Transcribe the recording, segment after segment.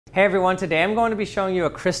Hey everyone, today I'm going to be showing you a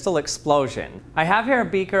crystal explosion. I have here a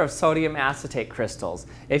beaker of sodium acetate crystals.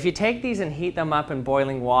 If you take these and heat them up in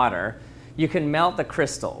boiling water, you can melt the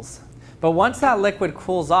crystals. But once that liquid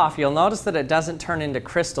cools off, you'll notice that it doesn't turn into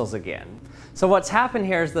crystals again. So what's happened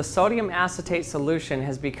here is the sodium acetate solution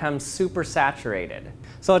has become supersaturated.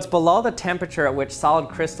 So it's below the temperature at which solid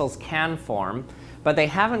crystals can form, but they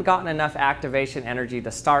haven't gotten enough activation energy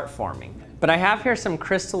to start forming. But I have here some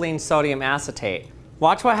crystalline sodium acetate.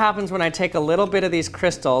 Watch what happens when I take a little bit of these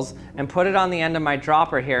crystals and put it on the end of my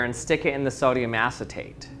dropper here and stick it in the sodium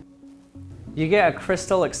acetate. You get a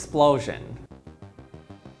crystal explosion.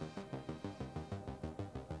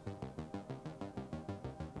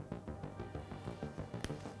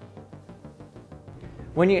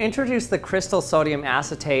 When you introduce the crystal sodium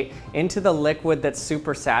acetate into the liquid that's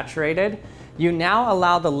supersaturated, you now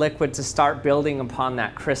allow the liquid to start building upon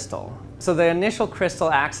that crystal. So the initial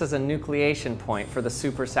crystal acts as a nucleation point for the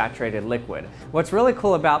supersaturated liquid. What's really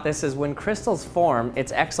cool about this is when crystals form,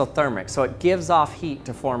 it's exothermic, so it gives off heat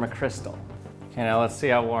to form a crystal. Okay, now let's see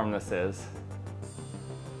how warm this is.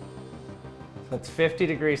 So it's 50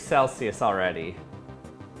 degrees Celsius already.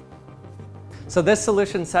 So this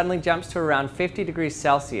solution suddenly jumps to around 50 degrees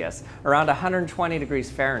Celsius, around 120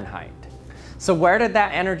 degrees Fahrenheit. So where did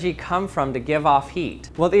that energy come from to give off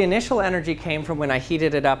heat? Well, the initial energy came from when I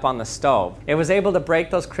heated it up on the stove. It was able to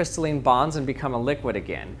break those crystalline bonds and become a liquid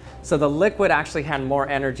again. So the liquid actually had more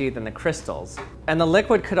energy than the crystals. And the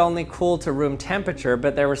liquid could only cool to room temperature,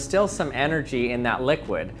 but there was still some energy in that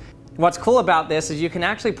liquid. What's cool about this is you can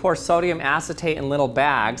actually pour sodium acetate in little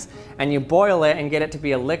bags and you boil it and get it to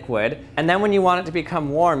be a liquid, and then when you want it to become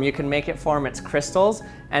warm you can make it form its crystals,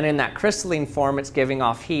 and in that crystalline form it's giving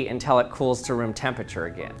off heat until it cools to room temperature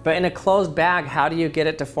again. But in a closed bag, how do you get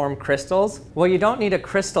it to form crystals? Well, you don't need a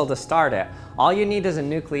crystal to start it. All you need is a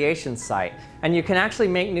nucleation site, and you can actually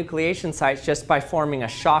make nucleation sites just by forming a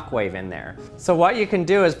shock wave in there. So what you can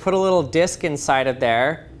do is put a little disc inside of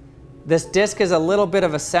there. This disc is a little bit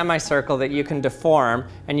of a semicircle that you can deform,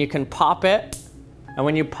 and you can pop it, and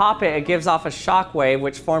when you pop it, it gives off a shock wave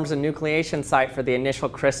which forms a nucleation site for the initial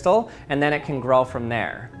crystal, and then it can grow from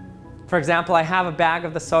there. For example, I have a bag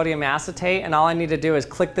of the sodium acetate, and all I need to do is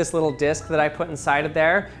click this little disc that I put inside of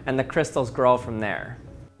there, and the crystals grow from there.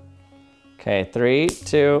 Okay, 3,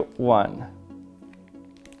 2, 1.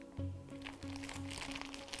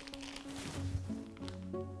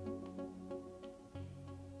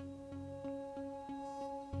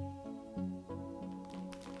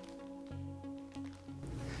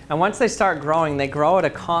 And once they start growing, they grow at a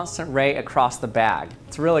constant rate across the bag.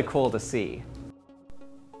 It's really cool to see.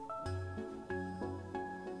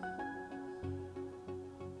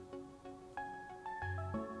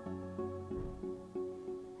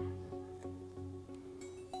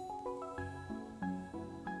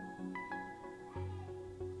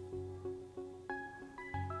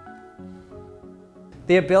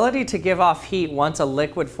 The ability to give off heat once a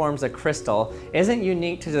liquid forms a crystal isn't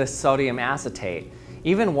unique to the sodium acetate.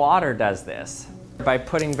 Even water does this. By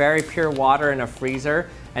putting very pure water in a freezer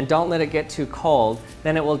and don't let it get too cold,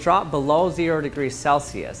 then it will drop below 0 degrees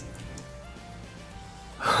Celsius.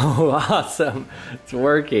 Oh, awesome. It's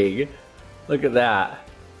working. Look at that.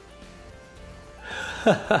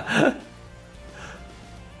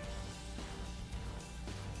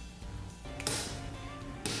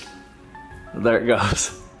 There it goes.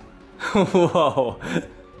 Whoa,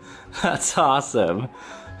 that's awesome.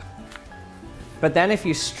 But then if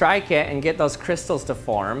you strike it and get those crystals to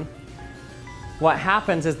form, what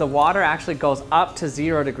happens is the water actually goes up to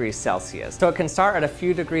 0 degrees Celsius. So it can start at a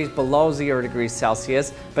few degrees below 0 degrees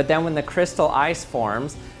Celsius, but then when the crystal ice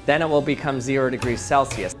forms, then it will become 0 degrees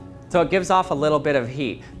Celsius. So it gives off a little bit of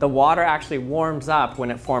heat. The water actually warms up when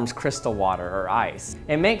it forms crystal water or ice.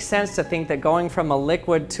 It makes sense to think that going from a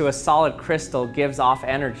liquid to a solid crystal gives off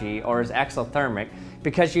energy or is exothermic,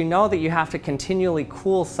 because you know that you have to continually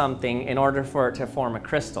cool something in order for it to form a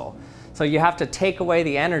crystal. So you have to take away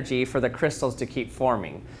the energy for the crystals to keep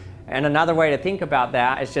forming. And another way to think about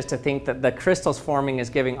that is just to think that the crystals forming is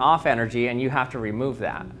giving off energy and you have to remove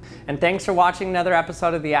that. And thanks for watching another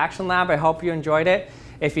episode of the Action Lab. I hope you enjoyed it.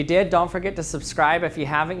 If you did, don't forget to subscribe if you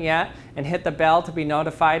haven't yet, and hit the bell to be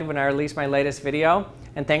notified when I release my latest video.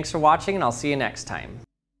 And thanks for watching, and I'll see you next time.